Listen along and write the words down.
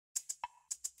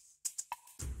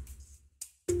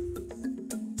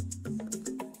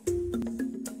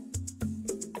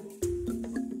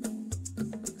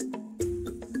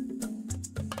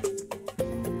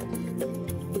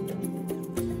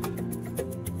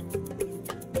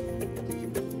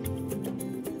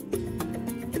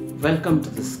Welcome to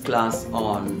this class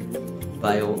on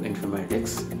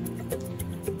bioinformatics.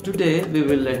 Today we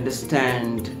will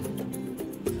understand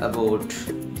about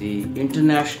the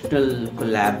international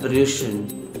collaboration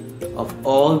of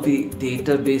all the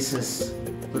databases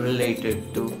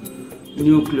related to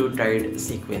nucleotide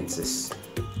sequences.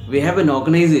 We have an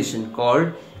organization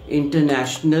called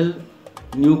International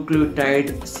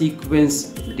Nucleotide Sequence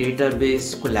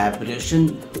Database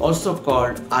Collaboration, also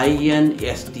called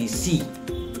INSDC.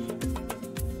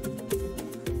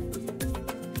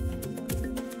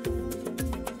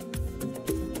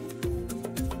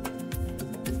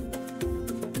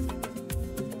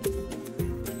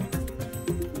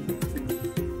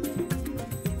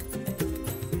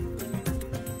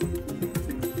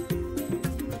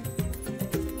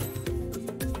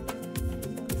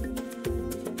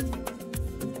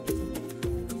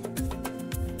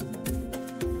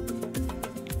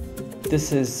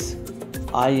 This is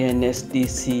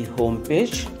INSDC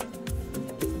homepage.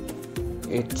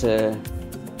 It's a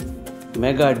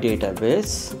mega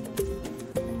database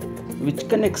which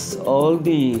connects all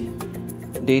the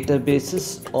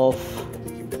databases of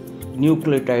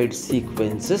nucleotide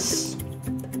sequences,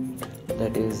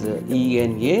 that is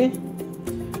ENA,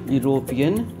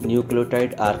 European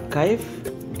Nucleotide Archive,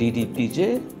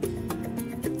 DDPJ,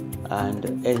 and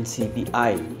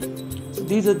NCBI. So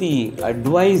these are the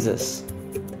advisors.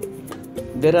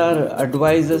 There are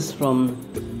advisors from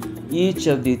each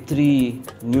of the three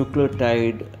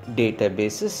nucleotide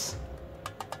databases.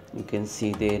 You can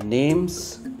see their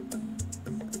names.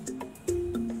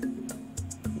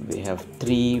 We have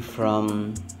 3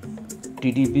 from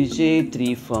DDBJ,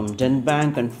 3 from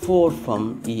GenBank, and 4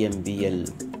 from EMBL.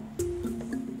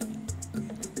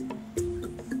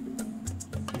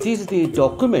 These are the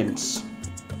documents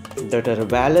that are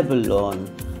available on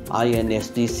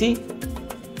INSDC.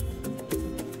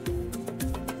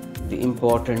 The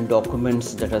important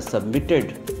documents that are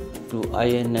submitted to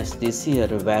INSDC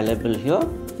are available here.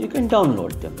 You can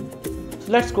download them.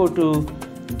 So let's go to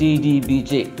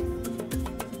DDBJ,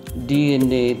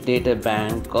 DNA Data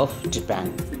Bank of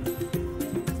Japan.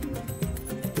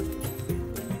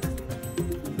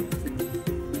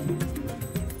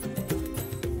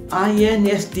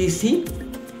 INSDC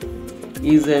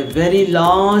is a very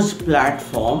large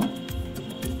platform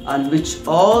on which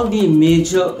all the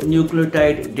major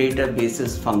nucleotide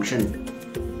databases function.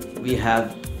 We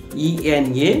have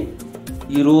ENA,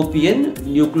 European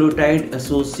Nucleotide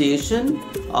Association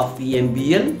of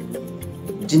EMBL,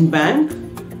 GenBank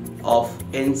of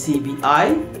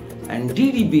NCBI, and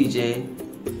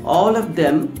DDBJ. All of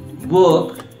them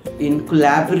work in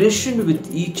collaboration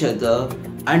with each other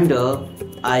under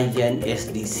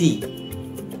INSDC.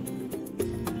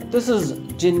 This is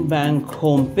GenBank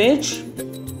homepage.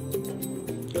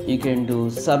 You can do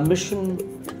submission.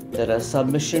 There are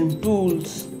submission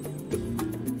tools.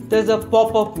 There's a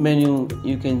pop-up menu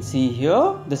you can see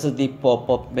here. This is the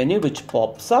pop-up menu which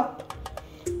pops up.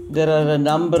 There are a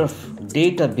number of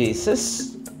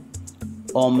databases,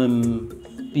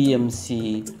 OMIM,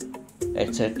 PMC,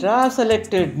 etc. I've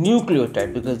selected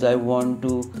nucleotide because I want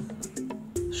to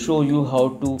show you how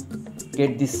to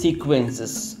get the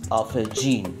sequences of a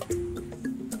gene.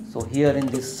 So here in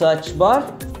the search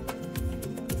bar,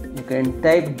 you can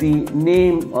type the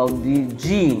name of the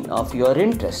gene of your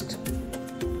interest.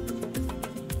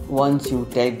 Once you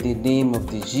type the name of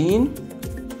the gene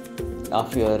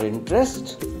of your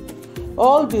interest,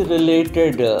 all the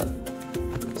related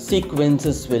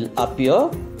sequences will appear.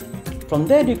 From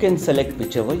there you can select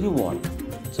whichever you want.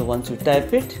 So once you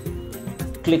type it,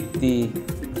 click the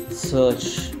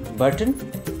search button.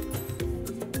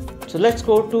 So let's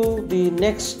go to the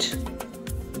next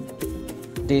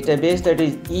database, that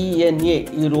is ENA,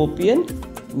 European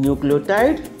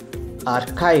Nucleotide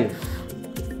Archive.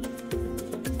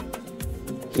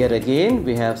 Here again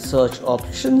we have search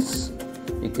options.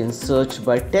 You can search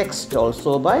by text,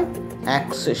 also by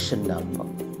accession number.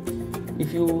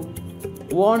 If you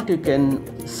want, you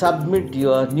can submit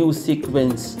your new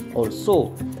sequence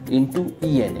also into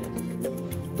ENA.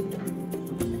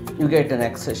 You get an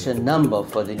accession number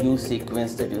for the new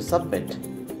sequence that you submit.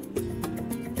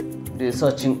 The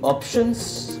searching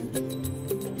options.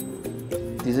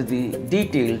 These are the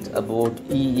details about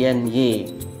ENA.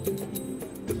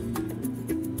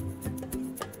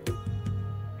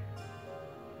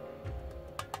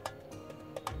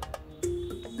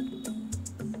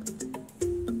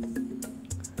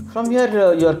 From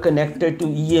here you are connected to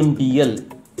EMBL.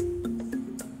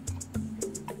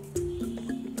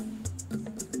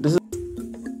 This is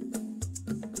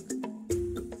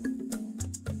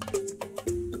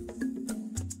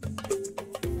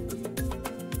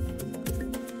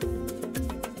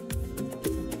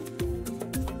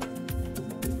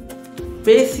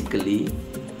Basically,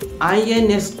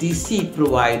 INSDC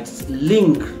provides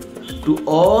link to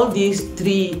all these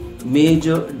three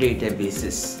major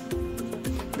databases.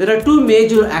 There are two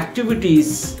major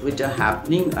activities which are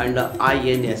happening under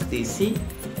INSDC.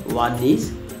 One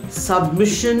is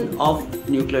submission of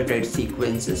nucleotide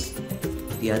sequences.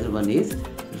 The other one is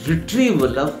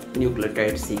retrieval of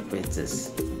nucleotide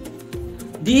sequences.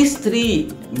 These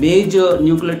three major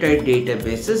nucleotide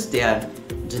databases, they are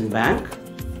GenBank,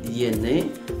 DNA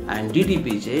and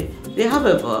DDPJ. They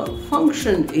however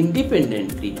function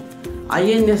independently.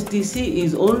 INSDC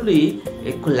is only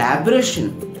a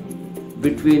collaboration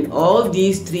between all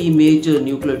these three major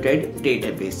nucleotide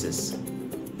databases.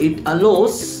 It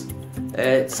allows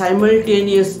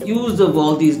simultaneous use of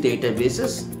all these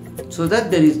databases so that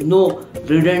there is no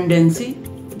redundancy,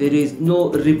 there is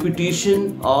no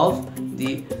repetition of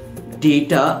the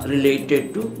data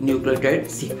related to nucleotide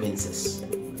sequences.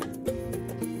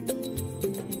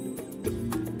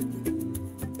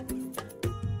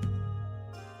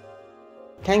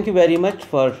 Thank you very much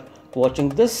for watching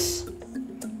this.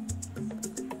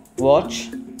 Watch,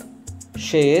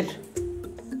 share,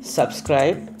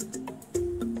 subscribe.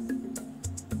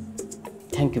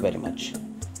 Thank you very much.